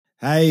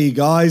Hey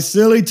guys,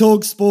 Surly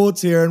Talk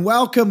Sports here, and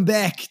welcome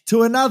back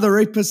to another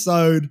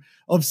episode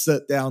of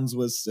Sit Downs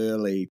with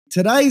Surly.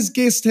 Today's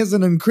guest has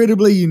an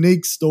incredibly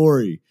unique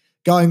story,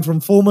 going from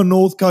former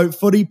Northcote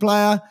footy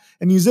player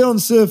and New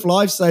Zealand surf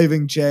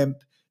lifesaving champ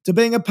to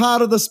being a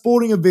part of the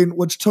sporting event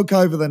which took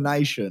over the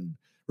nation,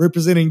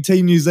 representing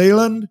Team New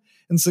Zealand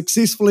and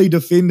successfully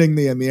defending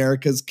the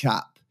America's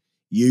Cup.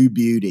 You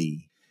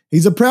beauty.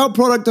 He's a proud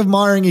product of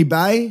Mairangi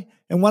Bay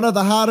and one of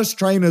the hardest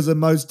trainers and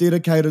most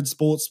dedicated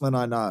sportsmen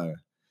I know.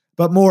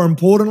 But more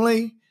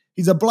importantly,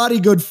 he's a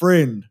bloody good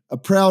friend, a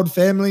proud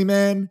family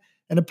man,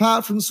 and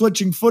apart from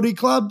switching footy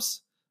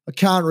clubs, I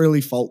can't really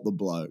fault the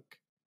bloke.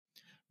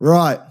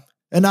 Right,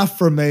 enough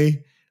from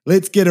me.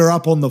 Let's get her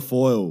up on the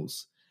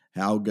foils.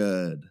 How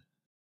good.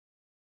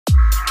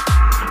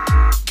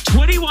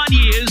 21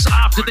 years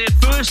after their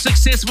first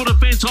successful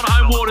defence on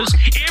home waters,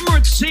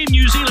 Emirates Team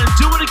New Zealand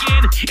do it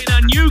again in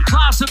a new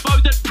class of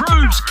boat that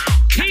proves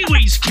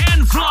Kiwis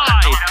can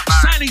fly.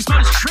 Sailing's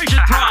most treasured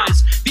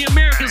prize, the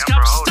America's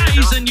Cup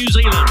stays in New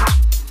Zealand.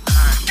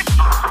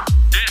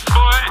 Yes,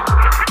 boy.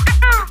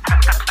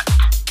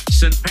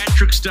 St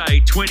Patrick's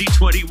Day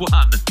 2021,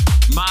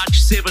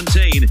 March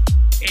 17,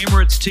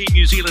 Emirates Team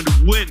New Zealand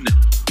win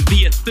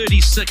the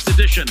 36th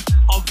edition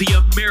of the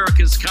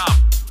America's Cup.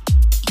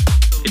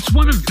 It's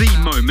one of the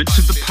moments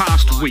of the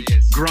past week.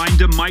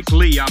 Grinder Mike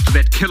Lee, after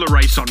that killer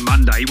race on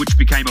Monday, which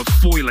became a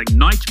foiling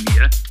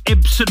nightmare,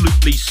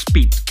 absolutely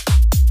spent.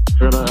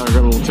 I've got a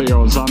little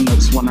 2-year-old son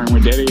that's wondering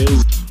where Daddy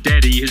is.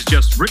 Daddy has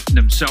just written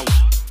himself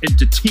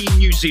into Team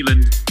New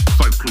Zealand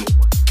folklore.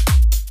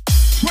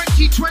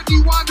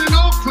 2021 in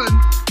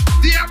Auckland,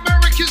 the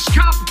America's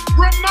Cup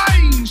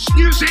remains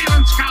New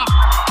Zealand's Cup.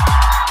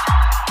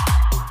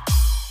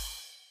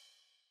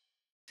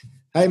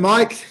 Hey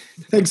Mike,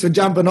 thanks for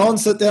jumping on.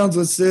 Sit Downs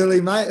with Surly,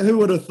 mate. Who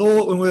would have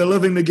thought when we were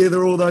living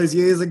together all those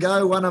years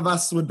ago, one of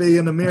us would be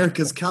an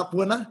America's Cup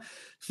winner?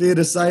 Fair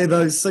to say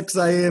those 6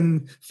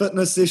 a.m.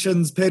 fitness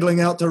sessions paddling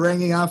out to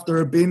Rangi after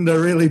a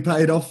bender really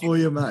paid off for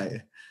you,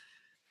 mate.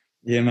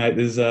 Yeah, mate.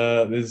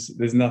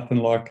 There's nothing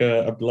like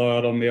a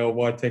blowout on the old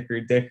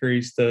Waitakere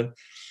daiquiris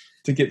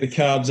to get the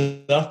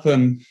carbs up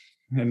and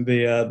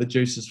the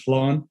juices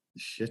flowing.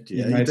 Shit,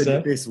 yeah, you did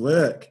your best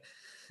work.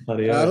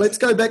 Yeah. Let's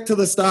go back to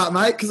the start,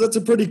 mate, because it's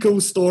a pretty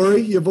cool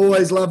story. You've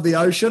always loved the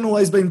ocean,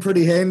 always been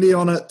pretty handy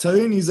on it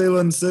too, New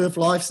Zealand surf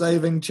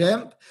lifesaving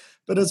champ.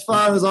 But as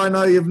far as I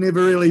know, you've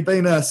never really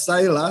been a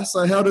sailor.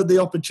 So how did the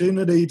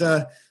opportunity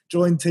to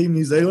join Team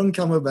New Zealand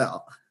come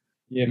about?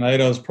 Yeah, mate,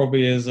 I was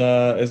probably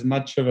as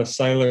much of a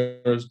sailor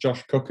as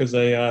Josh Cook as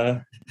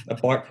a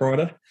bike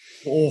rider.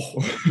 Oh,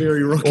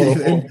 very rookie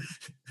then.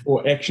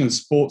 Or action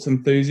sports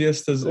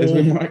enthusiast, as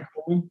we might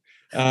call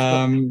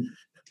them.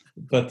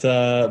 But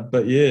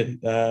yeah,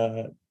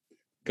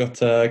 got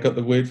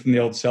the word from the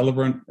old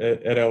celebrant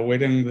at our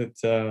wedding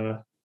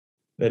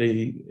that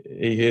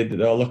he heard that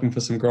they were looking for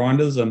some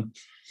grinders, and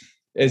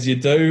as you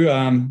do,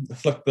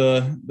 flicked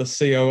the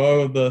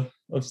COO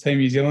of Team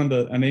New Zealand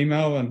an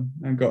email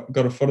and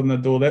got a foot in the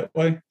door that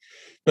way.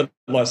 But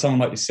like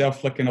someone like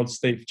yourself flicking old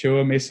Steve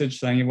Chua message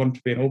saying you wanted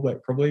to be an All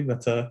Black probably,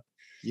 but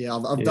yeah,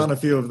 I've done a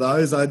few of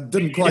those. I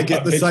didn't quite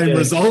get the same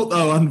result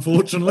though,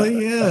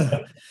 unfortunately. Yeah.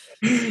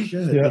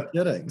 Shit, you're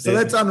kidding. So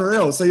that's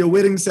unreal. So your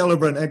wedding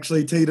celebrant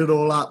actually teed it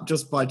all up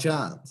just by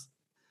chance.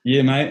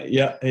 Yeah, mate.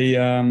 Yeah,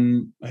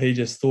 he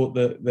just thought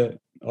that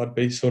I'd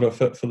be sort of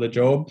fit for the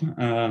job.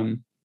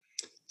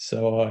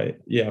 So I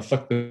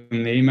flicked him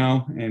the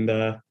email,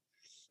 and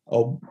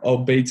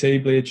old BT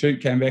Blair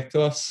Chute came back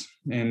to us,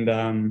 and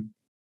I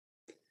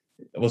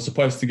was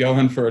supposed to go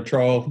in for a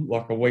trial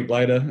like a week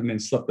later, and then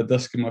slipped the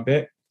disc in my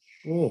back.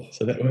 Oh.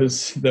 So that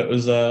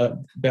was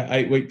about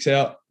 8 weeks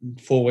out,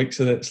 4 weeks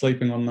of that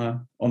sleeping on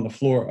the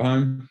floor at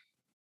home.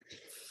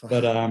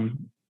 But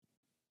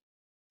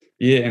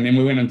yeah, and then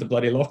we went into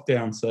bloody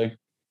lockdown. So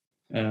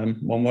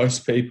while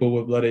most people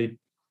were bloody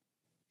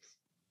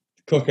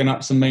cooking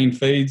up some mean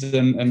feeds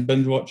and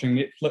binge watching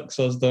Netflix,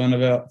 I was doing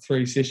about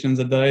 3 sessions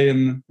a day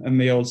and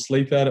the old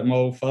sleep out at my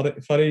old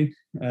fuddy,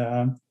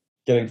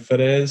 getting fit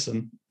as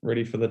and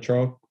ready for the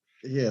trial.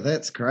 Yeah,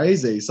 that's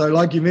crazy. So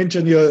like you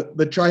mentioned,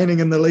 the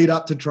training and the lead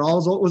up to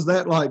trials, what was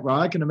that like, bro?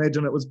 I can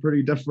imagine it was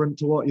pretty different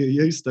to what you're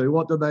used to.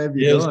 What did they have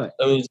you doing?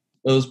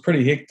 It was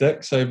pretty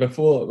hectic. So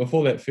before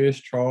that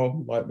first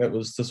trial, like that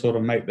was to sort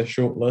of make the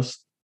short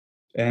list.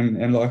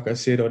 And like I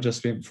said, I just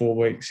spent 4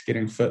 weeks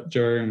getting fit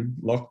during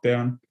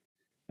lockdown.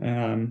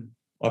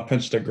 I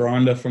pinched a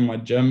grinder from my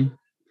gym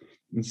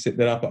and set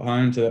that up at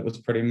home, so that was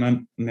pretty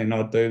mint. And then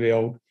I'd do the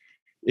old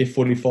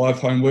F45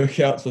 home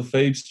workouts with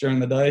Phoebes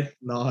during the day.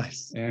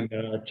 Nice. And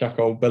chuck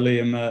old Billy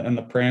in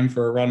the pram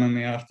for a run in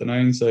the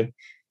afternoon. So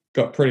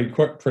got pretty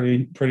quick,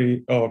 pretty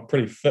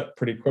fit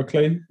pretty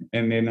quickly.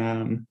 And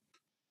then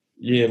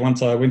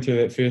once I went through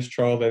that first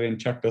trial, they then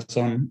chucked us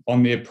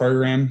on their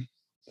program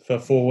for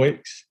 4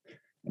 weeks.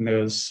 And there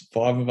was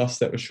 5 of us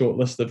that were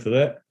shortlisted for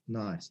that.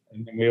 Nice.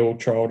 And then we all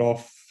trialled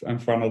off in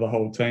front of the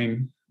whole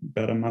team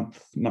about a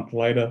month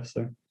later.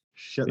 So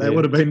Shit, that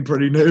would have been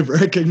pretty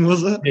nerve-wracking,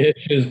 was it? Yeah,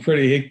 it was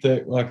pretty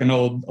hectic. Like an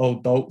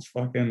old dolts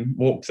fucking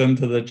walks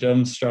into the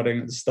gym strutting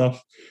and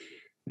stuff,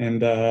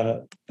 and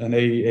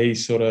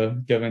he's sort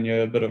of giving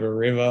you a bit of a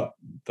rev up.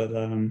 But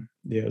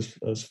it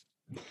was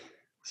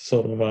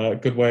sort of a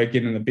good way of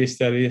getting the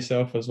best out of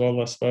yourself as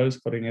well, I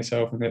suppose, putting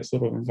yourself in that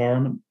sort of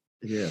environment.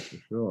 Yeah, for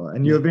sure.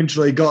 And you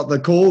eventually got the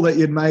call that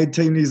you'd made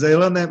Team New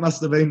Zealand. That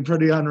must have been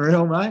pretty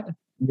unreal, mate.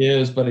 Yeah, it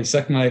was bloody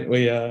sick, mate.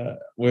 We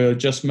were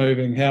just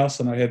moving house,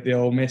 and I had the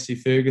old Massey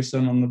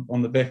Ferguson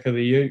on the back of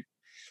the ute,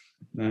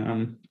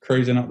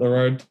 cruising up the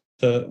road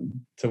to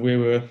where we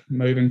were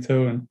moving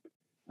to, and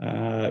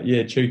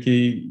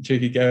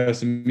Chuki gave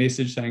us a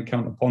message saying,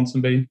 "Come to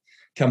Ponsonby,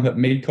 come hit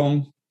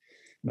Mekong."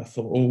 And I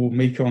thought, "Oh,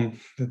 Mekong,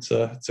 it's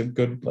a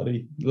good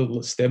bloody little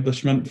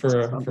establishment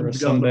for a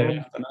Sunday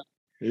afternoon."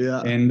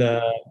 Yeah,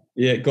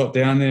 and got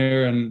down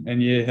there, and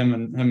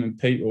him and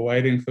Pete were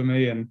waiting for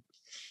me, and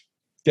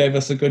gave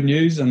us the good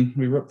news, and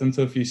we ripped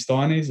into a few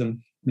steinies,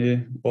 and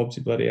Bob's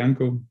your bloody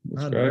uncle.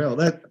 That's unreal.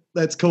 Great.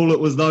 That's cool. It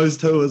was those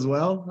two as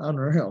well.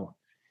 Unreal.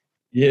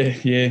 Yeah.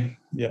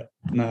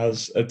 No,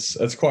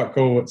 it's quite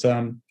cool. It's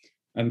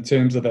in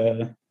terms of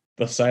the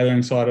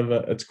sailing side of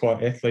it, it's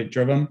quite athlete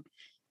driven.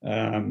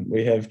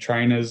 We have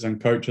trainers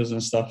and coaches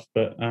and stuff,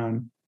 but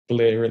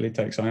Blair really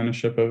takes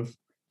ownership of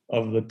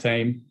the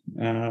team.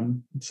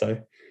 So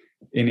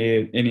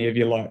any of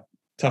your like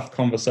tough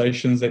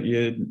conversations that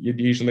you'd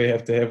usually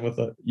have to have with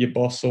your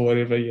boss or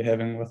whatever, you're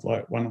having with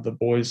like one of the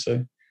boys.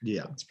 So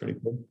yeah, it's pretty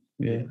cool.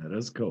 Yeah, that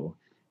is cool.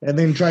 And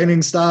then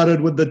training started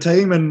with the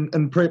team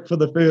and prep for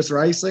the first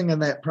racing in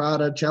that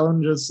Prada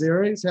Challengers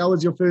series. How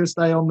was your first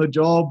day on the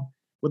job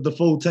with the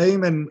full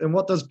team, and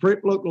what does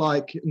prep look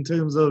like in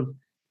terms of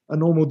a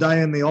normal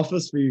day in the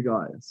office for you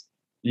guys?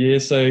 Yeah,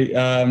 so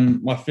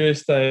my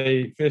first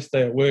day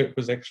at work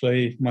was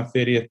actually my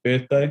 30th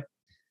birthday.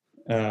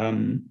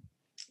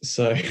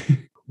 So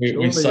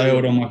we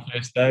sailed on my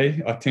first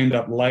day. I turned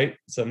up late,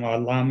 so my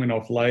alarm went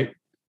off late.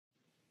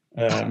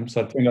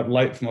 So I turned up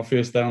late for my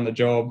first day on the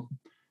job.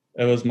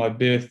 It was my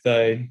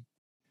birthday,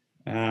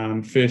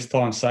 first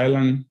time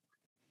sailing,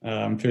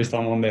 first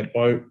time on that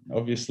boat,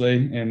 obviously,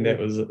 and it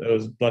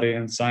was bloody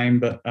insane.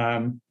 But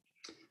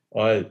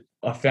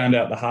I found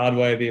out the hard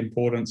way the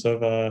importance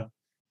of a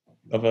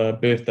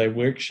birthday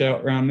work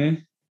shout around there.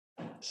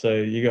 So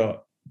you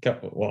got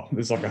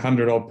there's like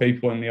 100 odd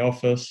people in the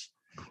office,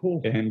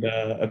 cool. And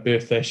a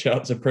birthday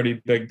shout's a pretty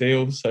big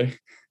deal. So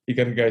you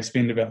got to go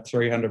spend about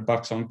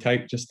 $300 on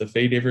cake just to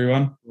feed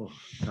everyone. Oh,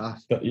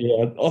 but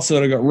yeah, I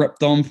sort of got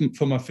ripped on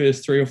for my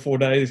first 3 or 4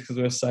 days because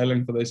we were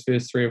sailing for those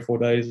first 3 or 4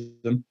 days,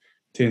 and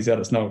turns out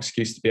it's no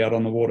excuse to be out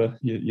on the water.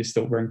 You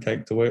still bring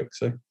cake to work.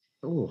 So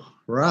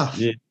rough.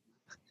 Yeah.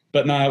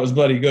 But no, it was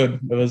bloody good.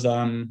 It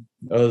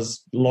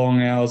was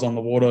long hours on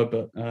the water,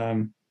 but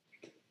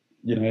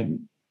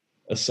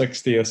a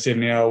 60 or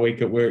 70 hour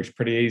week at work's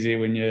pretty easy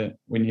when you're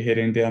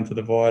heading down to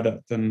the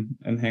viaduct and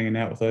hanging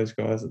out with those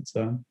guys. It's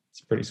a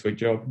pretty sweet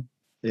job.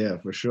 Yeah,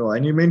 for sure.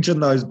 And you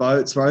mentioned those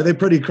boats, bro. They're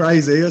pretty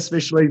crazy,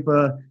 especially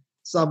for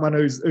someone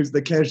who's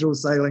the casual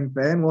sailing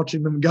fan.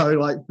 Watching them go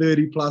like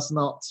 30 plus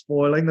knots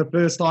spoiling. The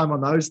first time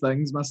on those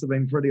things must have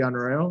been pretty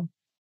unreal.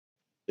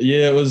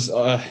 Yeah, it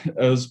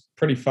was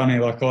pretty funny.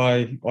 Like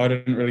I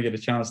didn't really get a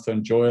chance to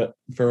enjoy it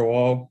for a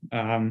while,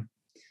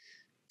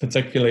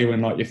 particularly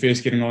when like you're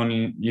first getting on,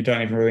 you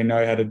don't even really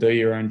know how to do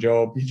your own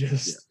job.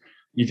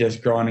 You're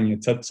just grinding your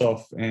tits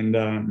off,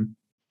 and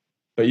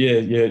but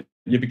yeah,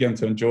 you begin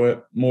to enjoy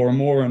it more and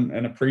more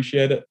and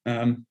appreciate it.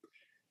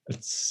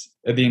 It's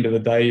at the end of the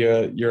day,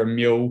 you're a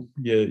mule.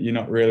 You're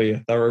not really a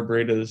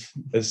thoroughbred as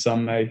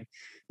some may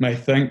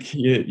think.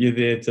 You're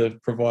there to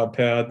provide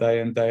power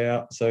day in, day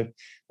out. So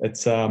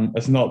it's not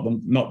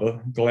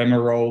the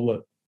glamour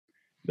role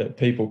that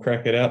people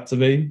crack it out to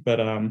be, but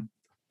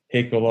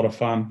heck of a lot of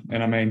fun.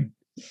 And I mean,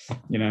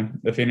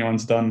 if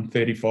anyone's done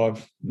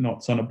 35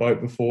 knots on a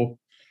boat before,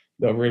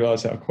 they'll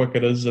realise how quick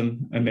it is,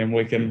 and then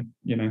we can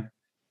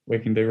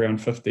do around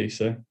 50.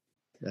 So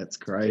that's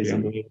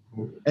crazy.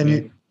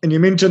 And you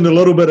mentioned a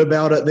little bit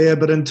about it there,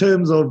 but in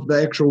terms of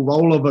the actual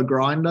role of a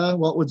grinder,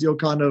 what was your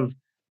kind of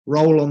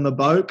role on the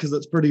boat? Because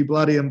it's pretty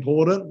bloody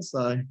important.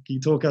 So can you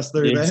talk us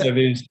through that? So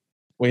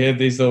we have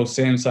these little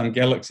Samsung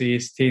Galaxy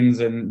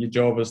S10s, and your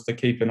job is to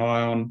keep an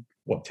eye on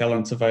what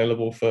talent's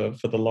available for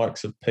the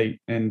likes of Pete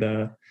and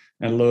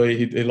Louis,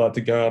 who like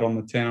to go out on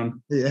the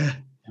town. Yeah.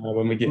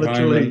 When we get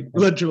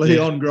literally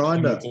on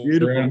grinder.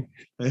 Beautiful.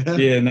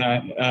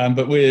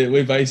 But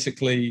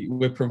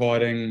we're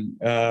providing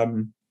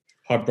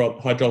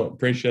hydraulic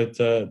pressure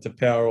to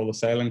power all the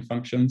sailing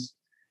functions.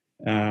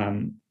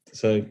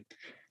 So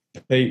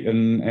Pete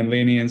and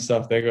Lenny and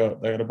stuff, they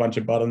got a bunch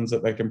of buttons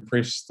that they can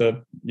press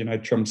to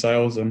trim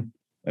sails, and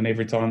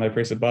every time they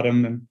press a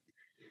button, and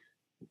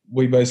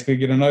we basically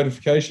get a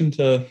notification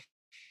to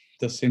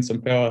send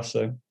some power.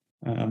 So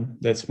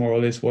that's more or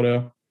less what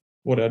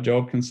our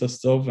job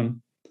consists of,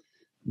 and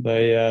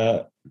they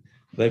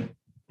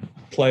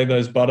play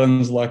those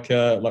buttons like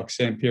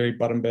Sam Perry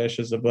button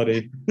bashes a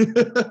bloody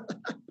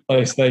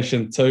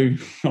PlayStation 2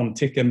 on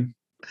Tekken.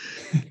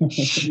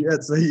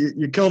 Shit, so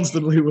you're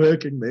constantly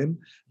working then.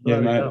 Yeah,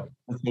 Bloody mate. hell.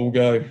 Let's all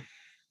go.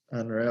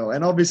 Unreal.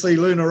 And obviously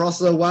Luna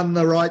Rossa won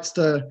the rights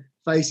to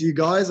face you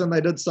guys, and they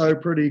did so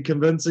pretty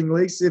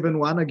convincingly,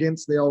 7-1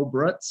 against the old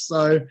Brits.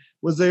 So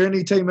was there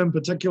any team in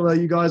particular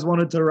you guys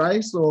wanted to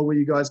race, or were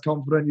you guys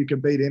confident you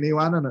could beat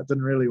anyone and it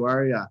didn't really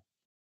worry you?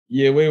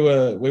 Yeah, we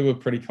were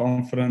pretty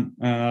confident.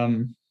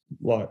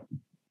 Like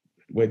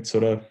we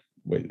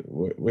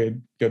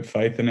had good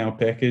faith in our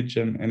package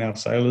and our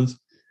sailors.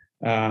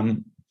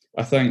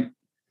 I think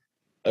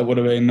it would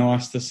have been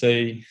nice to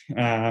see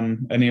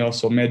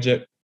Ineos or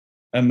Magic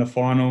in the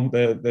final.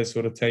 They're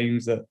sort of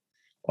teams that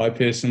I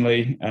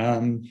personally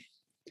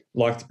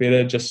liked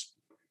better. Just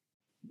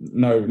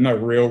no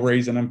real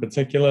reason in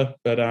particular,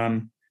 but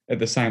at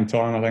the same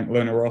time, I think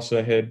Luna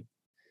Rossa had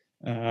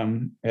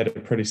a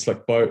pretty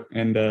slick boat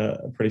and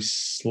a pretty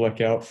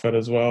slick outfit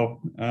as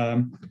well.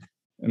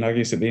 And I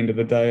guess at the end of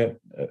the day,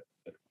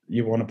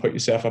 you want to put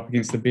yourself up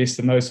against the best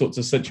in those sorts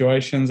of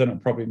situations, and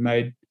it probably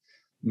made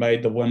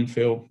the win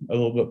feel a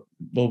little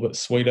bit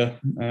sweeter.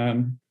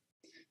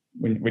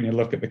 When you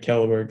look at the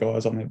caliber of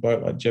guys on that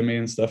boat, like Jimmy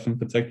and stuff in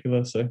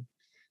particular. So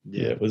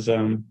yeah, it was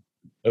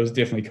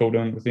definitely cool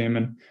doing it with them.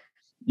 And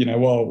you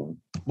know,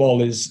 while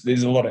there's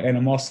a lot of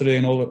animosity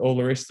and all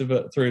the rest of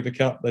it through the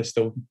cup, they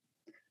still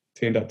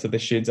turned up to the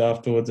sheds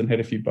afterwards and had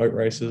a few boat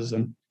races,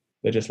 and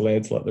they're just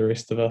lads like the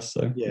rest of us.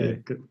 So yeah,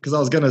 because I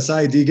was going to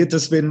say, do you get to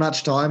spend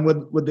much time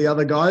with the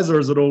other guys, or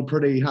is it all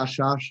pretty hush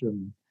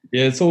and?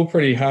 Yeah, it's all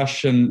pretty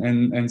hush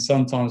and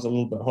sometimes a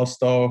little bit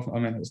hostile. I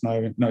mean, it's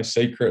no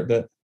secret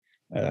that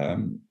a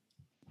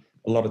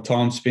lot of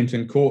time spent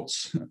in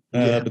courts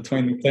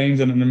between the teams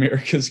in an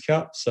America's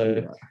Cup.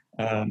 So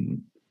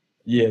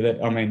you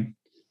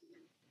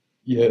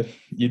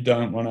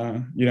don't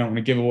want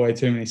to give away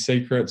too many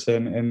secrets,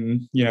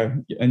 and you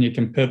know, in your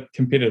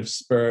competitive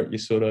spirit,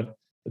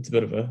 it's a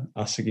bit of a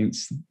us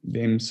against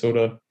them sort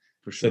of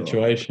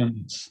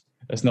situation.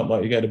 It's not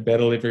like you go to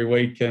battle every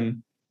week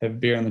and have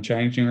beer in the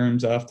changing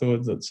rooms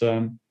afterwards. It's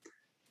a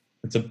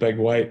big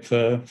wait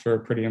for a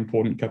pretty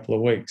important couple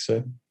of weeks.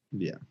 So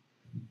yeah.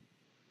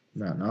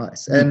 No,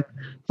 nice. And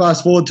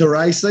fast forward to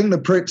racing, the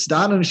prep's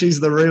done and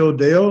she's the real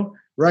deal.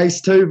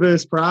 Race 2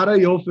 versus Prada,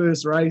 your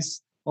first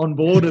race on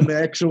board in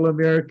the actual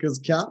America's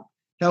Cup.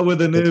 How were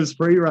the nerves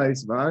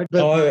pre-race, bro?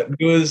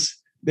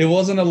 There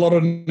wasn't a lot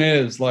of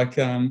nerves, like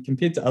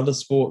compared to other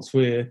sports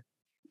where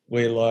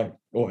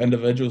or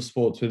individual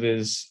sports where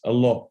there's a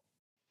lot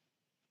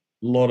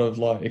of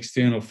like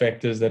external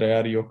factors that are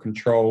out of your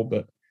control,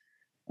 but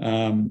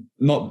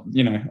not,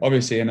 you know,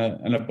 obviously in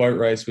a boat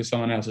race where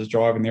someone else is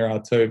driving, there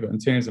are too, but in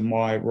terms of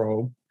my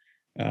role,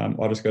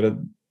 I just got to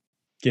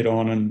get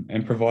on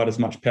and provide as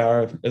much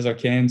power as I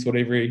can sort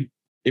of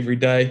every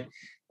day.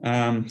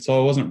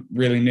 So I wasn't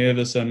really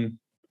nervous in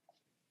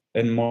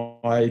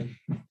my,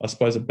 I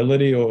suppose,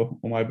 ability or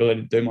my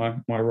ability to do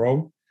my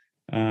role.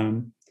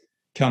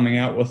 Coming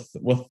out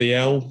with the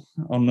L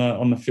on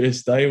the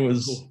first day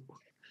was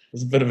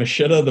a bit of a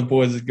shitter. The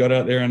boys had got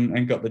out there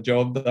and got the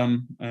job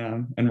done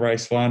in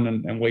race 1,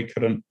 and we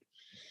couldn't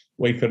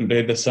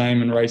do the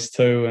same in race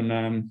 2.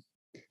 And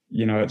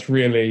you know, it's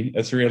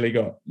really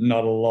got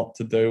not a lot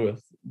to do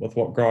with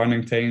what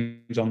grinding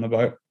teams on the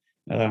boat.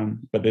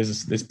 But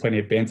there's plenty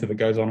of banter that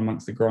goes on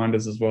amongst the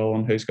grinders as well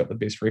on who's got the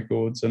best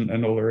records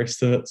and all the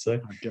rest of it. So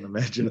I can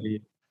imagine. You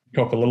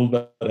cop a little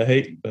bit of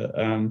heat, but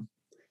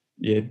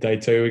day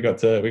 2 we got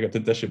to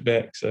dish it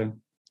back. So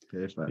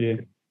perfect. Yeah.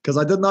 Because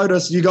I did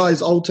notice you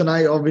guys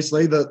alternate,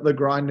 obviously, the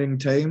grinding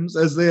teams.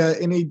 Is there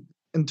any,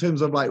 in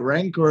terms of like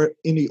rank or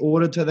any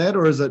order to that,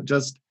 or is it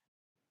just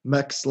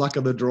mix, luck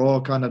of the draw,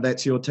 kind of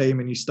that's your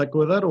team and you stick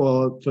with it,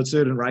 or for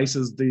certain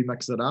races do you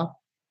mix it up?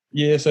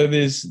 Yeah, so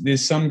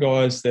there's some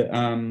guys that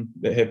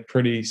have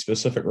pretty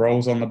specific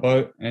roles on the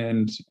boat,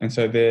 and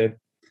so they're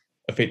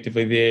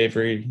effectively there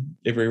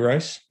every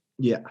race.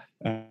 Yeah.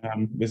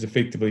 There's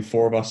effectively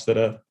 4 of us that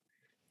are,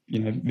 you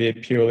know, they're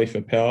purely for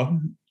power.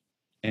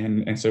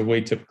 And so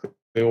we typically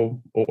all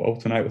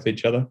alternate with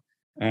each other.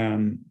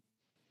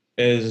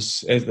 As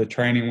the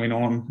training went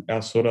on,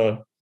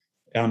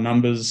 our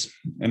numbers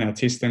and our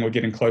testing were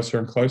getting closer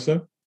and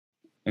closer.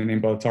 And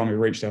then by the time we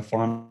reached our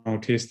final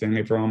testing,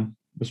 everyone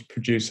was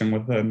producing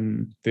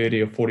within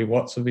 30 or 40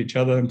 watts of each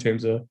other in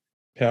terms of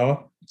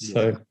power.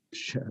 So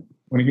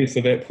when it gets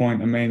to that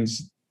point, it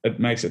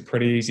makes it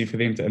pretty easy for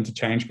them to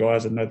interchange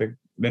guys and know that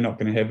they're not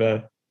going to have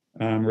a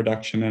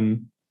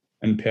reduction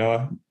in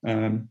power.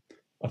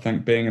 I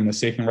think being in the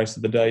second race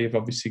of the day, you've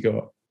obviously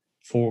got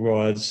 4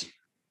 guys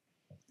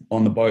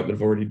on the boat that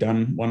have already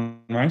done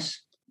one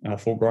race,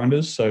 4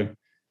 grinders. So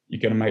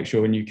you've got to make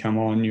sure when you come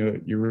on,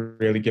 you're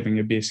really giving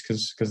your best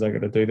because they've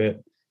got to do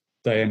that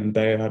day in and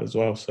day out as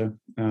well. So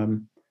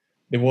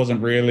there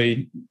wasn't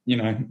really, you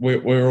know,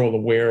 we're all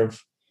aware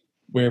of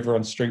where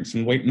everyone's strengths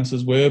and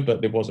weaknesses were, but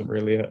there wasn't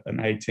really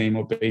an A team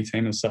or B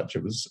team as such.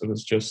 It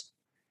was just,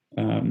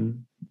 you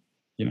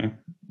know,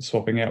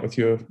 swapping out with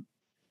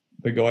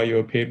the guy you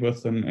were paired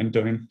with and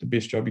doing the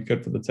best job you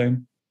could for the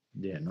team.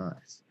 Yeah,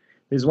 nice.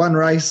 There's one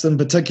race in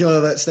particular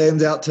that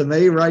stands out to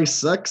me, race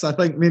 6. I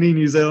think many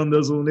New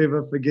Zealanders will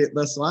never forget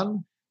this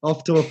one.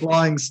 Off to a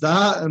flying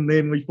start, and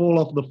then we fall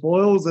off the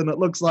foils, and it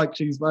looks like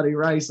she's bloody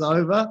race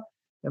over.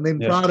 And then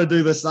Prada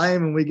do the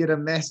same, and we get a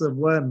massive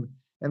win.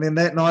 And then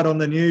that night on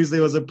the news,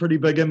 there was a pretty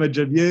big image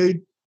of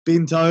you,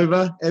 bent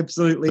over,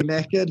 absolutely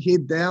knackered,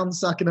 head down,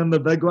 sucking in the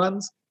big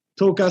ones.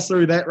 Talk us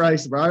through that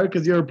race, bro,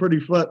 because you're a pretty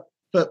fit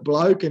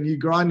bloke, and you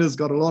grinders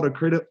got a lot of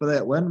credit for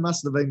that win.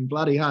 Must have been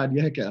bloody hard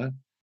yakka.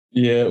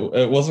 Yeah,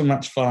 it wasn't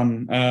much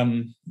fun.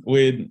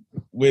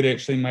 We'd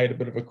actually made a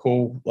bit of a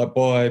call, like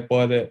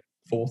by that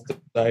fourth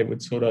day,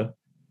 we'd sort of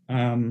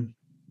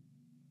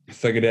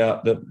figured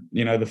out that,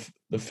 you know,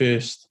 the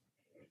first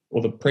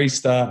or the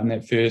pre-start and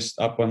that first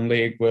up one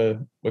leg were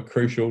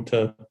crucial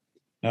to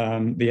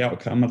the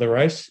outcome of the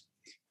race.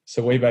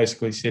 So we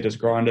basically said as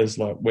grinders,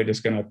 like, we're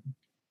just going to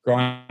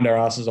grind our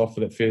asses off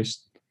for that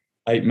first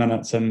 8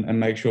 minutes and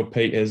make sure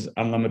Pete has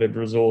unlimited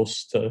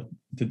resource to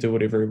do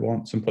whatever he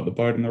wants and put the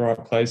boat in the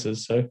right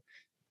places. So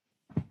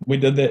we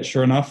did that,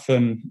 sure enough,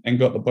 and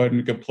got the boat in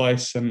a good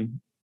place, and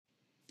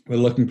we're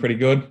looking pretty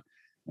good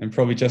and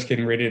probably just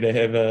getting ready to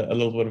have a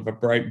little bit of a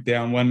break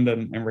downwind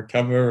and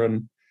recover.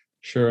 And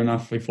sure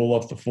enough, we fall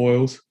off the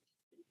foils.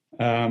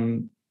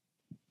 And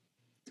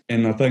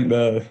I think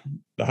the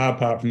hard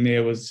part from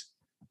there was,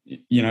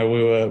 you know,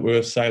 we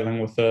were sailing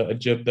with a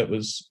jib that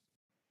was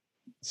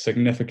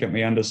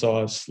significantly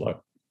undersized, like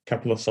a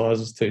couple of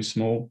sizes too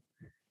small.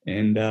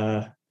 And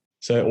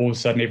so all of a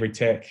sudden, every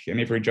tack and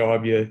every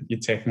jibe, you're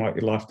tacking like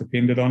your life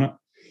depended on it.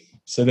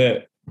 So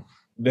that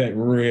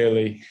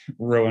really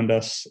ruined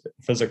us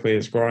physically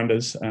as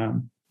grinders.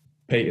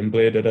 Pete and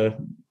Blair did a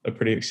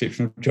pretty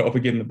exceptional job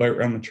of getting the boat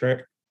around the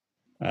track.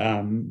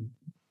 And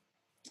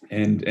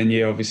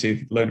yeah,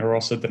 obviously Lerner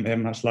Rossa didn't have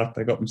much luck.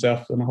 They got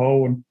themselves in a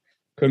hole and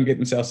couldn't get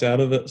themselves out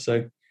of it.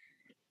 So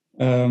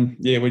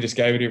we just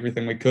gave it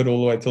everything we could all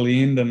the way till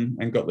the end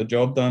and got the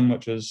job done,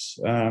 which is,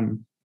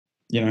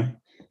 you know,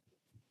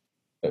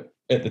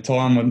 at the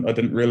time I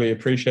didn't really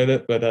appreciate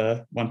it,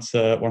 but once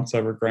I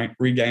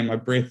regained my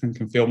breath and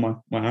can feel my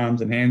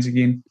arms and hands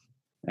again,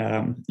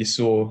 you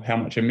saw how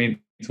much it meant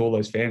to all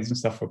those fans and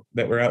stuff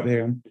that were out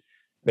there, and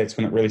that's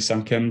when it really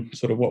sunk in,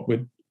 sort of what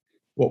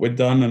we'd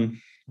done, and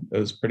it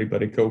was pretty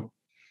bloody cool.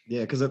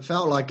 Yeah, because it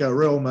felt like a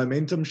real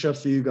momentum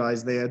shift for you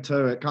guys there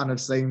too. It kind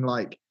of seemed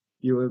like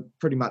you were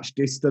pretty much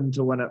destined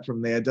to win it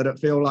from there. Did it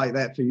feel like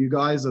that for you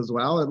guys as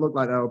well? It looked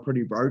like they were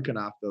pretty broken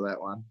after that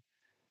one.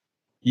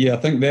 Yeah, I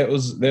think that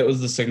was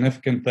the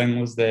significant thing,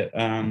 was that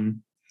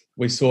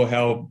we saw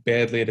how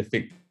badly it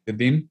affected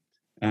them.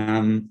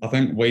 I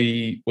think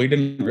we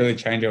didn't really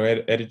change our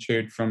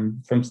attitude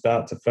from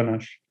start to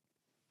finish.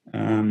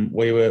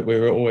 We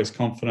were always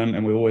confident,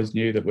 and we always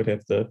knew that we'd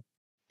have to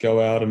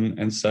go out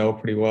and sail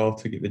pretty well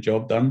to get the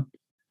job done.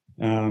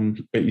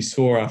 But you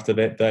saw after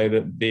that day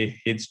that their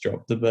heads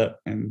dropped a bit,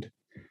 and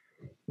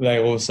they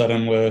all of a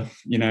sudden were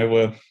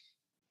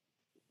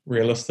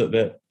realistic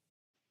that,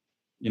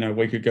 you know,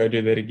 we could go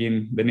do that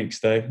again the next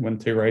day, win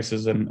 2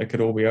 races, and it could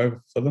all be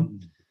over for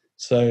them.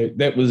 So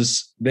that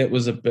was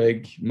a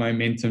big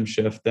momentum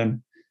shift.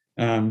 And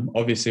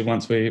obviously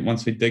once we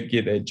did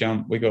get that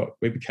jump, we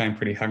became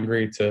pretty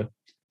hungry to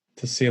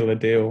seal the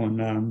deal.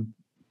 And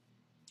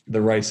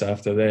the race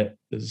after that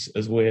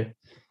is where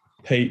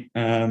Pete,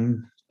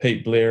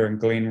 Blair, and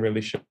Glenn really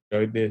showed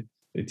their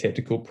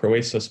tactical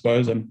prowess, I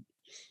suppose. And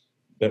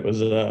that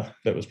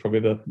was probably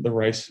the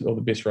race, or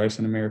the best race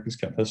in America's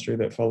Cup history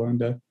that following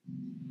day.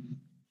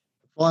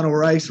 Final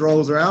race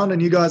rolls around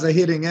and you guys are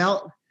heading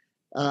out.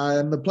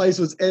 And the place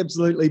was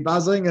absolutely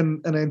buzzing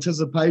in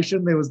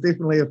anticipation. There was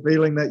definitely a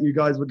feeling that you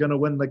guys were going to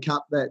win the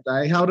cup that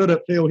day. How did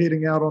it feel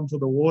heading out onto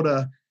the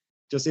water?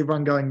 Just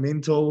everyone going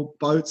mental,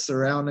 boats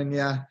surrounding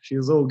you. She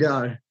was all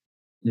go.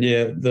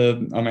 Yeah,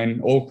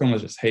 Auckland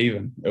was just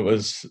heaving. It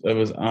was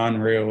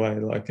unreal.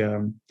 Like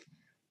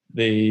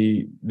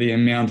the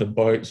amount of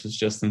boats was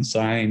just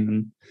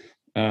insane,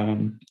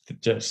 and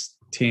just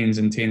tens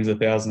and tens of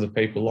thousands of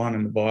people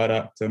lining the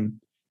viaduct, and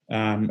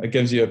it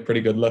gives you a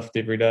pretty good lift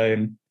every day.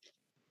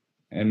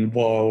 And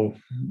while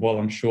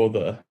I'm sure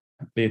the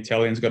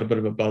Italians got a bit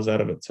of a buzz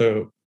out of it too,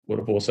 it would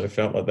have also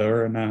felt like they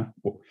were in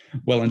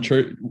well and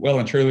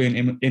truly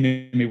in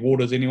enemy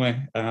waters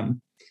anyway.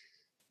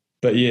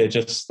 But yeah,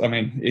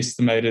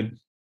 estimated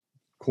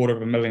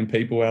 250,000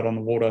 people out on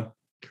the water.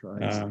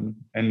 And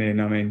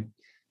then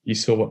you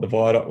saw what the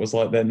viaduct was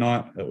like that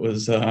night. It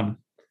was a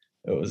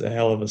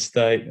hell of a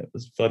state. It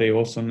was bloody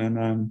awesome,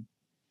 and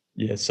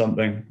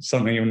something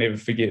you'll never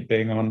forget,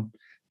 being on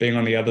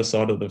the other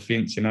side of the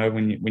fence. You know,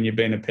 when you're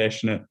being a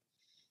passionate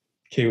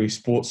Kiwi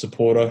sports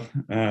supporter,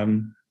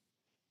 and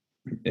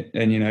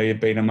you know you've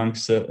been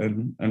amongst it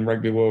in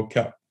Rugby World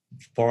Cup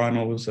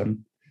finals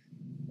and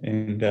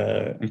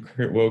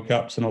Cricket World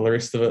Cups and all the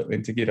rest of it,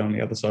 and to get on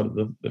the other side of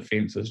the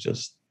fence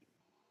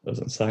was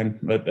insane.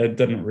 But it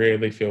didn't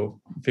really feel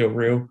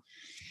real.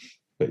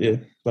 But yeah,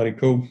 bloody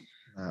cool.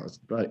 That was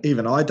great.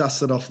 Even I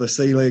dusted off the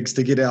sea legs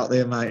to get out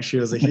there, mate. She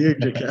was a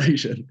huge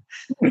occasion.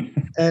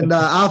 And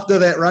after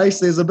that race,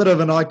 there's a bit of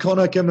an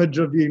iconic image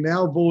of you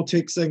now,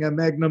 vortexing a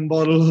magnum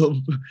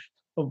bottle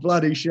of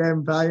bloody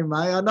champagne,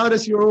 mate. I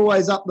noticed you're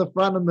always up the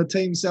front in the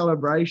team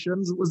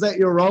celebrations. Was that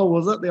your role,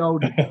 was it?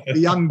 The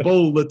young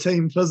bull, the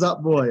team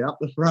fizz-up boy up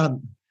the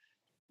front?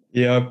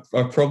 Yeah,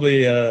 I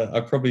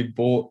probably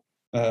bought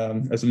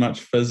as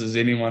much fizz as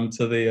anyone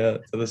to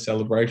the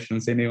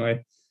celebrations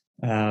anyway.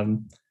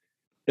 And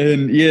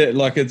yeah,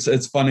 like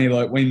it's funny,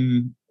 like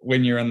when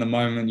you're in the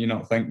moment, you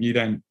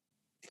don't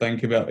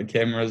think about the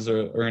cameras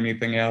or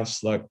anything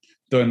else. Like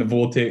doing the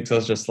vortex, I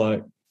was just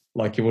like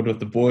you would with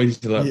the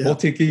boys, you're like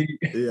vortexy.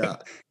 Yeah.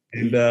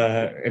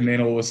 and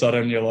then all of a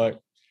sudden you're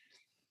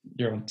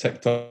on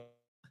TikTok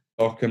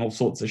and all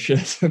sorts of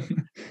shit, stuff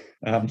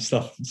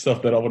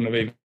that I wouldn't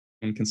have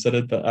even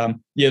considered. But I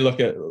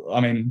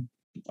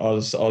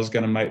was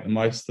going to make the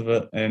most of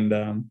it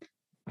and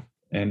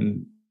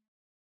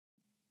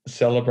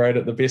celebrate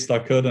it the best I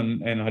could,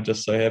 and I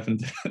just so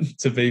happened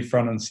to be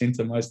front and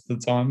center most of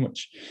the time,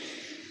 which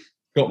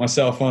got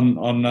myself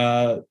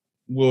on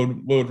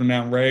world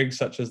renowned rags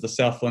such as the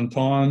Southland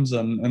Times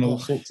and all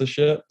sorts of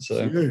shit.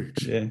 So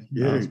huge.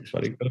 It's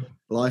bloody good.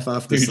 Life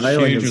after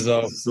sailing is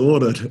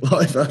sorted.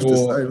 Life after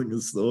sailing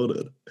is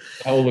sorted.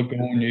 Whole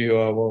Lagoon knew who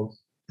I was.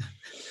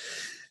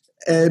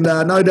 And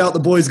no doubt the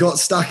boys got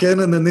stuck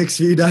in the next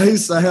few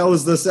days. So how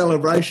was the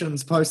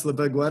celebrations post the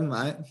big win,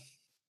 mate?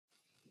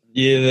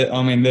 Yeah,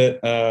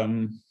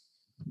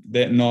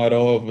 that night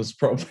of was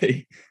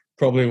probably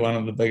one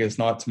of the biggest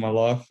nights of my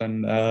life,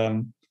 and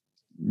there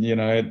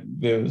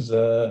was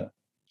I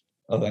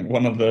think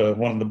one of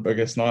the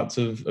biggest nights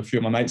of a few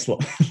of my mates'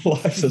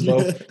 lives as well,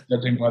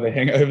 judging by the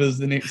hangovers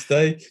the next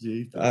day.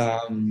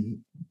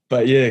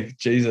 But yeah,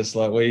 Jesus,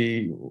 like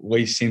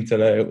we sent it.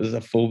 It was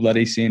a full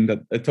bloody send.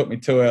 It took me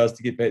 2 hours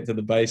to get back to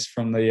the base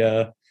from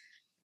the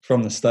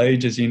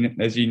stage. As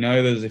you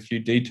know, there's a few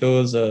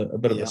detours, a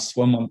bit of a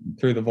swim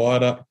through the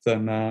viaduct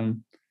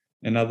and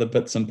other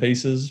bits and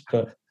pieces.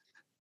 But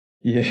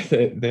yeah,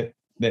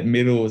 that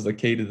medal was the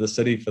key to the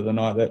city for the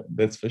night.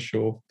 That's for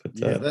sure. But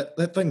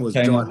that thing was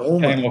came off a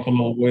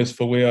little worse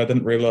for wear. I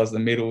didn't realise the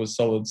medal was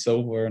solid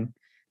silver, and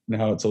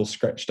now it's all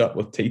scratched up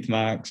with teeth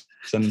marks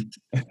and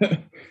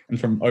and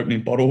from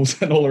opening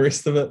bottles and all the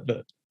rest of it.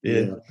 But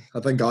yeah, I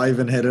think I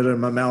even had it in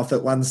my mouth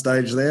at one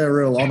stage there.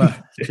 Real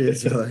honour.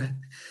 Cheers for that.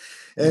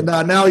 And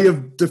now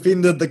you've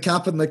defended the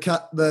cup and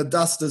the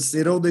dust is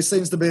settled. There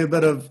seems to be a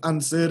bit of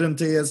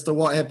uncertainty as to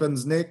what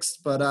happens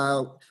next. But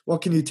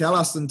what can you tell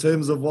us in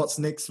terms of what's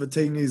next for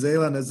Team New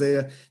Zealand?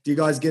 Do you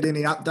guys get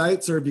any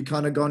updates, or have you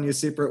kind of gone your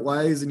separate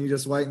ways and you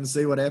just wait and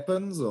see what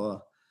happens?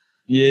 Or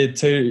yeah,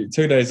 two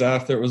days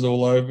after it was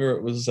all over,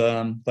 it was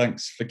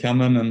thanks for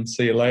coming and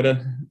see you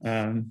later.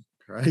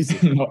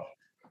 Crazy.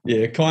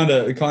 Yeah, kind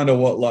of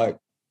what like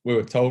we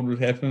were told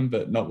would happen,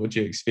 but not what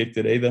you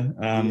expected either.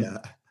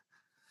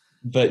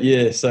 But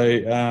yeah,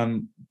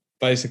 so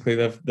basically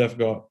they've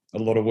got a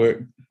lot of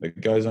work that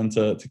goes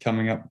into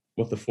coming up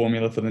with the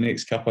formula for the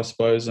next cup, I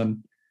suppose,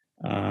 and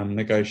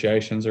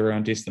negotiations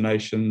around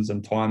destinations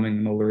and timing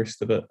and all the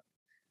rest of it.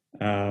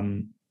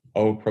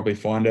 I'll probably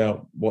find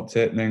out what's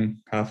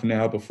happening half an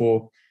hour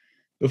before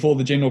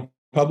the general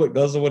public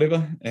does or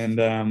whatever.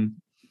 And I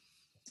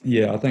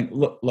think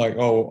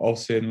I'll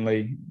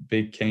certainly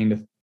be keen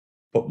to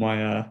put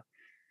my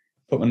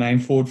name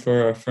forward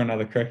for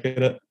another crack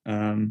at it.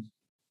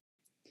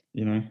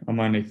 I'm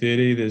only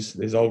 30.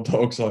 There's old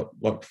dogs like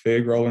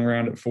Ferg rolling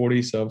around at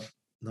 40, so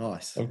I've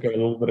got a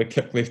little bit of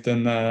kick left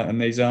in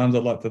these arms,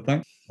 I'd like to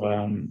think.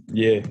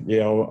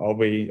 I'll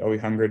be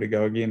hungry to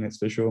go again, that's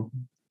for sure.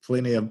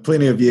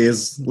 Plenty of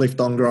years left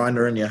on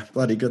Grinder in you.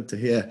 Bloody good to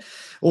hear.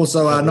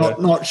 Also,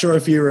 not sure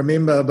if you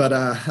remember, but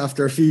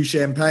after a few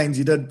champagnes,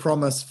 you did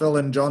promise Phil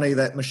and Johnny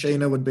that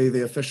Machina would be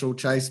the official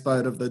chase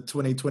boat of the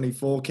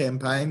 2024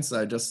 campaign.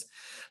 So just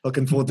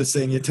looking forward to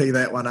seeing you tee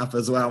that one up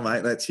as well,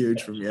 mate. That's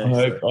huge from you.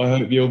 I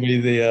hope you'll be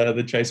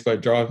the chase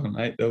boat driver,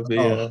 mate. That'll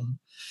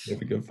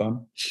be good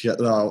fun. Shit,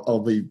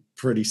 I'll be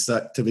pretty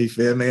sick, to be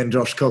fair. Me and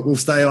Josh Cook will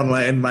stay on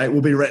land, mate.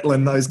 We'll be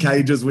rattling those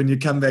cages when you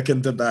come back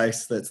into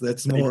base.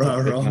 That's more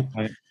our role.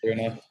 Fair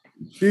enough.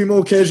 A few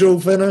more casual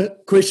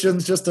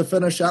questions just to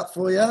finish up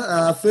for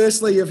you.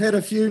 Firstly, you've had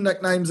a few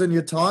nicknames in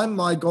your time,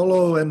 My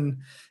Golo and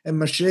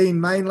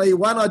Machine mainly.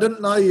 One I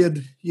didn't know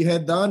you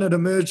had done. It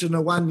emerged in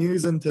a One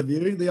News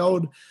interview, the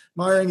old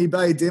Mairangi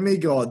Bay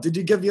Demigod. Did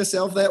you give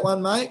yourself that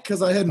one, mate?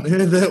 Because I hadn't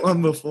heard that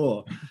one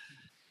before.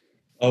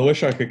 I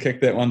wish I could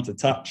kick that one to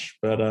touch,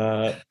 but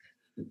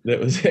that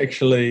was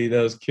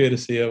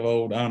courtesy of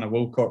old Arna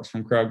Wilcox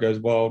from Crowd Goes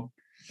Wild,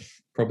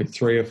 probably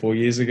 3 or 4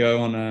 years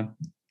ago on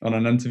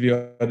an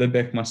interview I did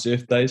back in my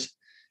surf days.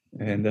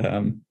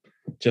 And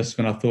just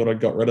when I thought I'd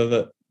got rid of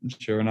it,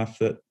 sure enough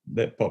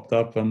that popped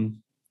up and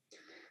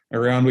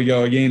around we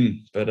go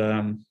again. But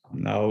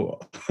no,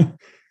 I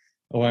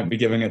won't be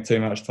giving it too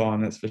much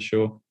time, that's for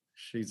sure.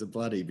 She's a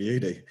bloody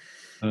beauty.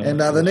 And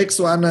the next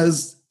one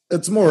is,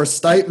 it's more a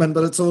statement,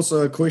 but it's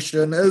also a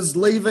question. Is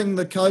leaving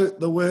the coat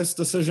the worst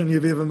decision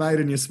you've ever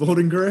made in your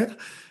sporting career?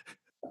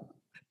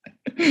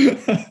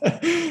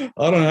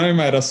 I don't know,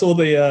 mate. I saw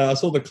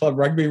the club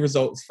rugby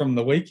results from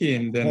the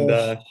weekend, and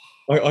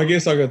I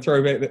guess I could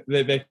throw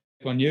that back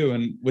on you.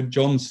 And would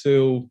John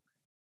Searle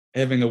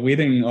having a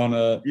wedding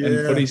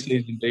in footy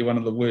season be one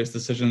of the worst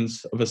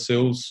decisions of a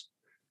Searle's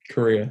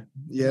career?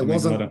 Yeah, it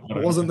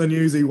wasn't the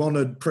news he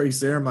wanted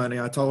pre-ceremony.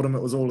 I told him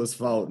it was all his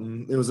fault,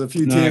 and there was a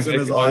few tears in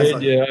his eyes.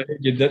 I heard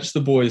you ditched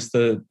the boys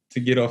to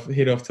head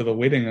off to the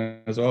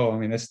wedding as well. I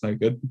mean, that's no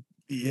good.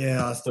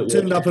 Yeah, I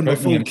turned up in my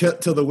full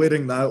kit to the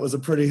wedding, though. It was a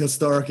pretty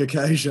historic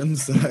occasion,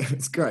 so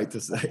it's great to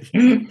see.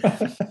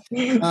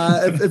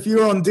 If you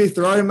were on death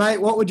row, mate,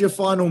 what would your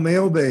final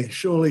meal be?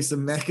 Surely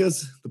some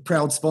Maccas, the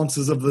proud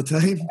sponsors of the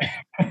team.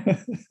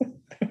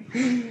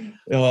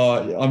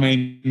 I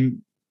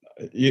mean,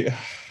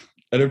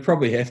 it'd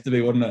probably have to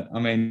be, wouldn't it? I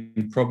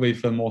mean, probably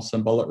for more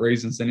symbolic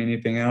reasons than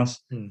anything else.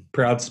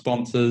 Proud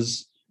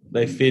sponsors.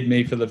 They fed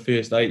me for the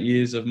first 8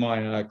 years of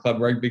my club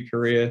rugby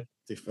career.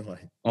 Definitely.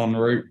 En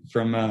route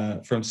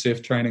from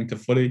surf training to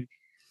footy.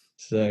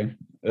 So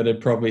it'd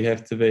probably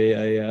have to be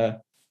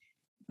a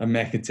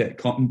Mac Attack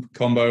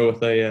combo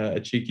with a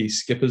cheeky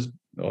Skippers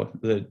or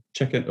the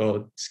chicken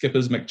or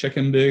Skippers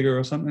McChicken burger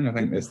or something. I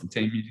think that's the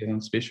Team New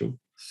Zealand special.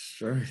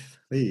 Sure.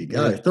 There you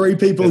go. Yeah. 3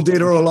 people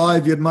dead or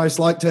alive you'd most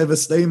like to have a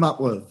steam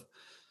up with.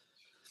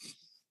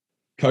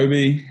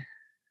 Kobe.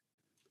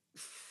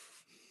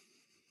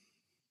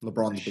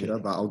 LeBron's better,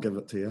 but I'll give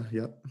it to you.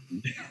 Yep.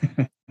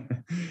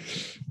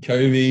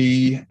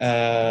 Kobe.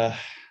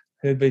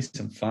 It'd be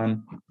some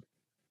fun.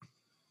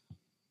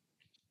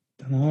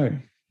 Don't know.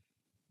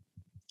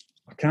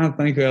 I can't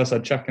think who else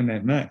I'd chuck in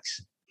that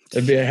mix.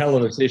 It'd be a hell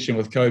of a session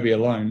with Kobe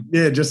alone.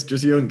 Yeah, just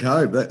you and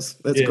Kobe. That's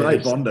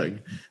great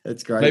bonding.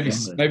 It's great.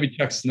 Maybe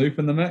chuck Snoop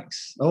in the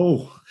mix.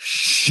 Oh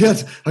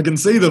shit! I can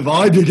see the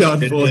vibe you're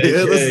going for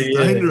here. This is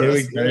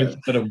dangerous. Here we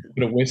go.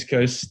 Bit of West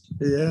Coast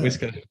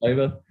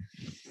flavour.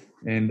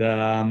 And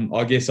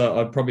I guess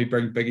I'd probably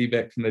bring Biggie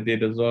back from the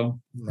dead as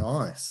well.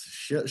 Nice.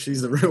 Shit,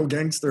 she's a real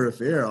gangster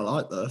affair. I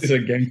like this. It's a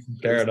gangster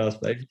paradise,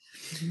 baby.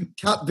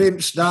 Cut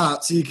bench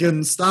starts. You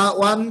can start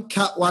one,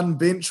 cut one,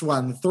 bench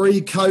one.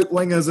 3 coat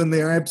wingers in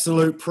their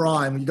absolute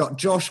prime. You got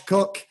Josh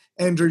Cook,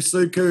 Andrew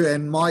Suku,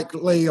 and Mike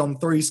Lee on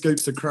 3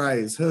 scoops of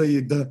craze. Who are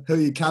you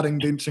cutting,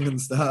 benching,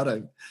 and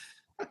starting?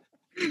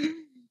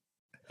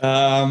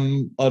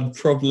 I'd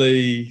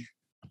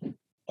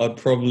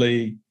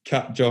probably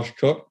cut Josh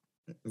Cook.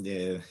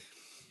 Yeah.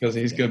 Because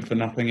he's good for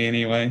nothing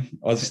anyway.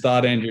 I'd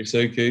start Andrew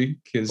Suku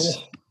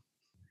because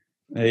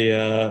he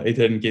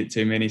didn't get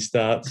too many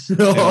starts.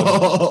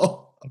 I'd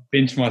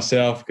bench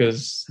myself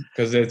because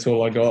that's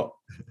all I got.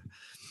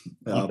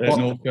 At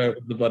Northcote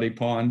with the bloody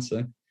Pine.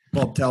 So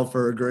Bob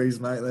Telfer agrees,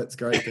 mate. That's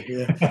great to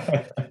hear.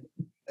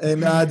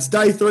 And it's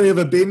day 3 of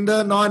a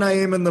bender, 9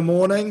 a.m. in the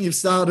morning. You've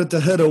started to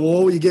hit a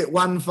wall. You get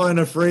one phone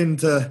a friend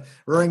to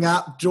ring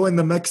up, join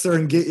the mixer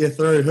and get you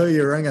through. Who are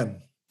you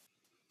ringing?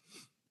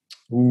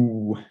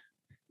 Ooh,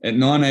 at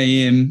 9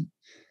 a.m.,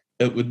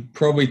 it would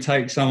probably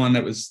take someone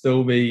that would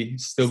still be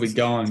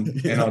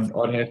going, Yeah. And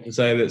I'd have to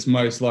say that's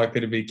most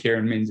likely to be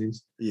Kieran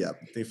Menzies. Yeah,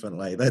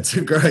 definitely. That's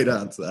a great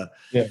answer.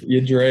 Yeah,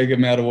 you drag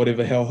him out of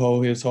whatever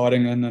hellhole he was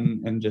hiding in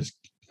and just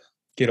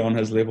get on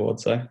his level, I'd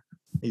say.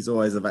 He's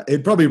always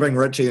he'd probably bring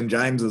Richie and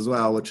James as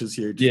well, which is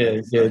huge. Yeah,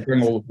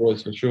 bring all the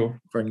boys for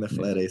sure. Bring the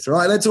flatties.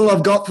 Right, that's all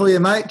I've got for you,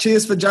 mate.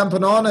 Cheers for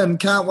jumping on, and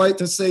can't wait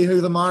to see who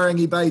the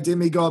Mairangi Bay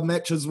Demigod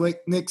matches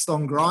next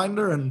on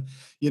Grindr and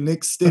your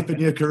next step in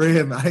your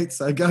career, mate.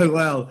 So go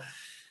well.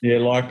 Yeah,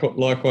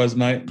 likewise,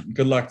 mate.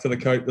 Good luck to the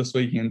coat this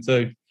weekend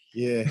too.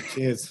 Yeah,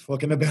 cheers.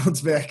 Looking to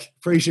bounce back.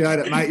 Appreciate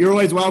it, mate. You're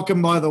always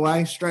welcome, by the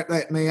way. Strap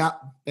that knee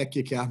up. Back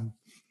you come.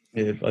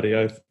 Yeah, bloody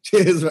oath.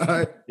 Cheers,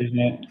 mate. Cheers,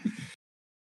 mate.